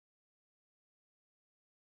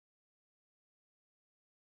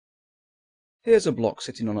Here's a block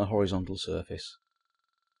sitting on a horizontal surface.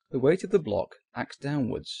 The weight of the block acts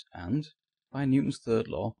downwards and, by Newton's third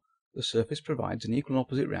law, the surface provides an equal and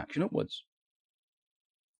opposite reaction upwards.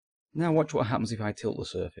 Now watch what happens if I tilt the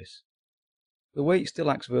surface. The weight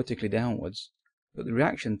still acts vertically downwards, but the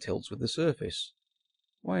reaction tilts with the surface.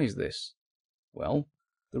 Why is this? Well,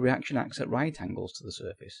 the reaction acts at right angles to the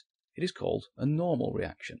surface. It is called a normal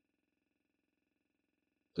reaction.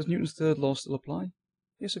 Does Newton's third law still apply?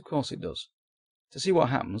 Yes, of course it does. To see what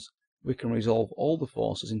happens, we can resolve all the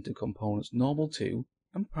forces into components normal to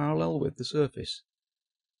and parallel with the surface.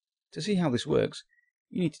 To see how this works,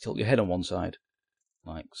 you need to tilt your head on one side,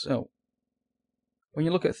 like so. When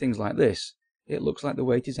you look at things like this, it looks like the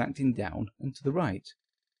weight is acting down and to the right.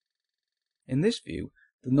 In this view,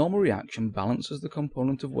 the normal reaction balances the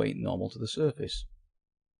component of weight normal to the surface.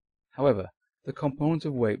 However, the component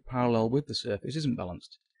of weight parallel with the surface isn't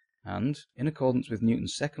balanced, and, in accordance with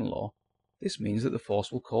Newton's second law, this means that the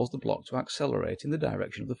force will cause the block to accelerate in the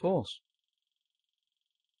direction of the force.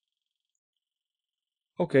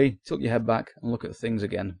 Okay, tilt your head back and look at things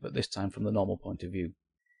again, but this time from the normal point of view.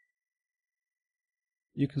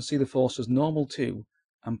 You can see the forces normal to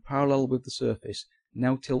and parallel with the surface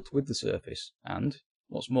now tilt with the surface, and,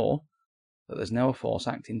 what's more, that there's now a force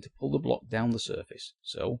acting to pull the block down the surface,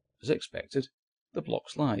 so, as expected, the block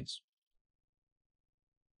slides.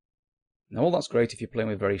 Now all that's great if you're playing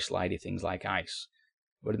with very slidey things like ice,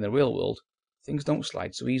 but in the real world, things don't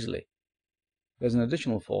slide so easily. There's an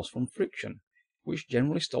additional force from friction, which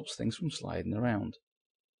generally stops things from sliding around.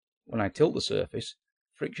 When I tilt the surface,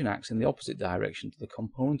 friction acts in the opposite direction to the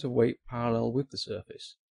component of weight parallel with the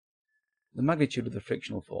surface. The magnitude of the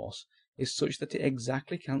frictional force is such that it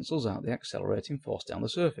exactly cancels out the accelerating force down the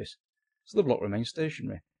surface, so the block remains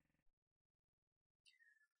stationary.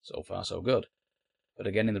 So far so good. But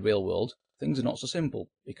again, in the real world, things are not so simple,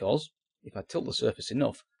 because, if I tilt the surface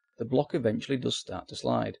enough, the block eventually does start to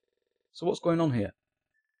slide. So what's going on here?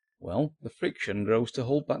 Well, the friction grows to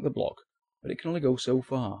hold back the block, but it can only go so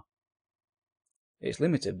far. It's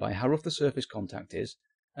limited by how rough the surface contact is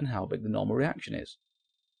and how big the normal reaction is.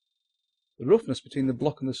 The roughness between the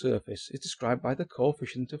block and the surface is described by the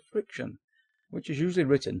coefficient of friction, which is usually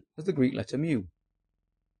written as the Greek letter mu.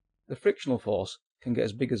 The frictional force can get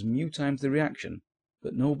as big as mu times the reaction,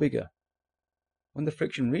 but no bigger. When the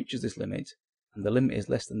friction reaches this limit, and the limit is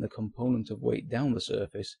less than the component of weight down the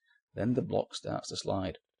surface, then the block starts to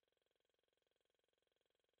slide.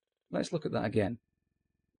 Let's look at that again.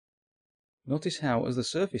 Notice how, as the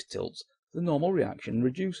surface tilts, the normal reaction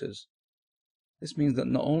reduces. This means that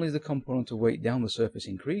not only is the component of weight down the surface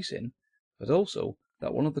increasing, but also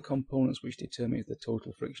that one of the components which determines the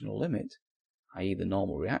total frictional limit, i.e. the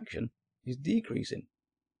normal reaction, is decreasing.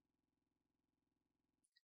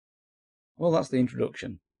 Well, that's the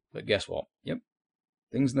introduction, but guess what? Yep,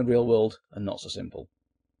 things in the real world are not so simple.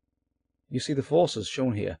 You see, the forces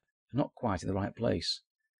shown here are not quite in the right place.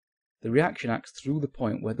 The reaction acts through the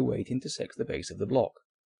point where the weight intersects the base of the block.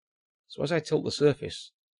 So as I tilt the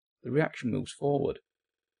surface, the reaction moves forward.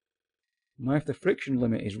 Now if the friction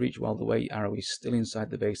limit is reached while the weight arrow is still inside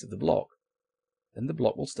the base of the block, then the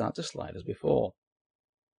block will start to slide as before.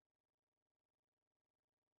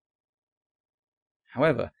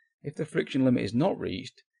 However, if the friction limit is not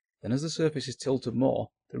reached, then as the surface is tilted more,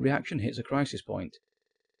 the reaction hits a crisis point.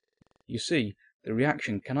 You see, the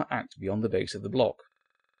reaction cannot act beyond the base of the block,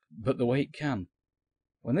 but the weight can.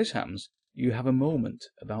 When this happens, you have a moment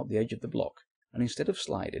about the edge of the block, and instead of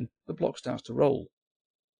sliding, the block starts to roll.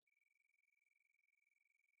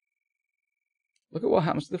 Look at what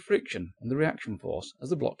happens to the friction and the reaction force as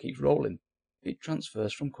the block keeps rolling. It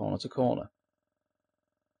transfers from corner to corner.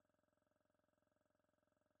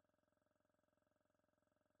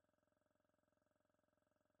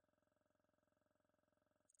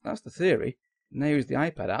 That's the theory. Now use the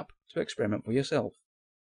iPad app to experiment for yourself.